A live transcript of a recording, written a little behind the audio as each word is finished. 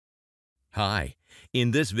Hi,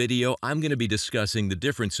 in this video I'm going to be discussing the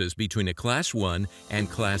differences between a Class 1 and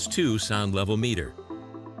Class 2 sound level meter.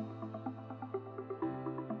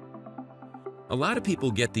 A lot of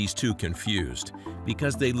people get these two confused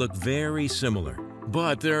because they look very similar,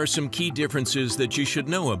 but there are some key differences that you should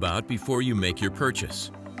know about before you make your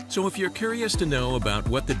purchase. So if you're curious to know about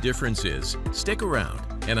what the difference is, stick around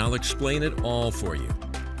and I'll explain it all for you.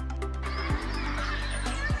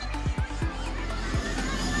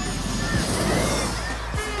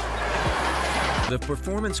 The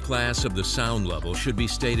performance class of the sound level should be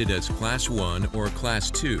stated as Class 1 or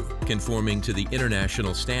Class 2, conforming to the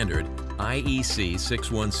international standard IEC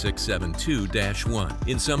 61672-1.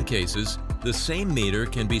 In some cases, the same meter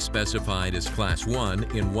can be specified as Class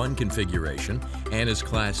 1 in one configuration and as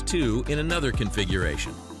Class 2 in another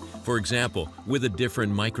configuration. For example, with a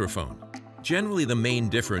different microphone. Generally, the main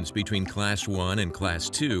difference between Class 1 and Class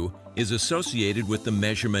 2 is associated with the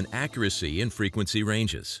measurement accuracy and frequency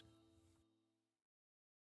ranges.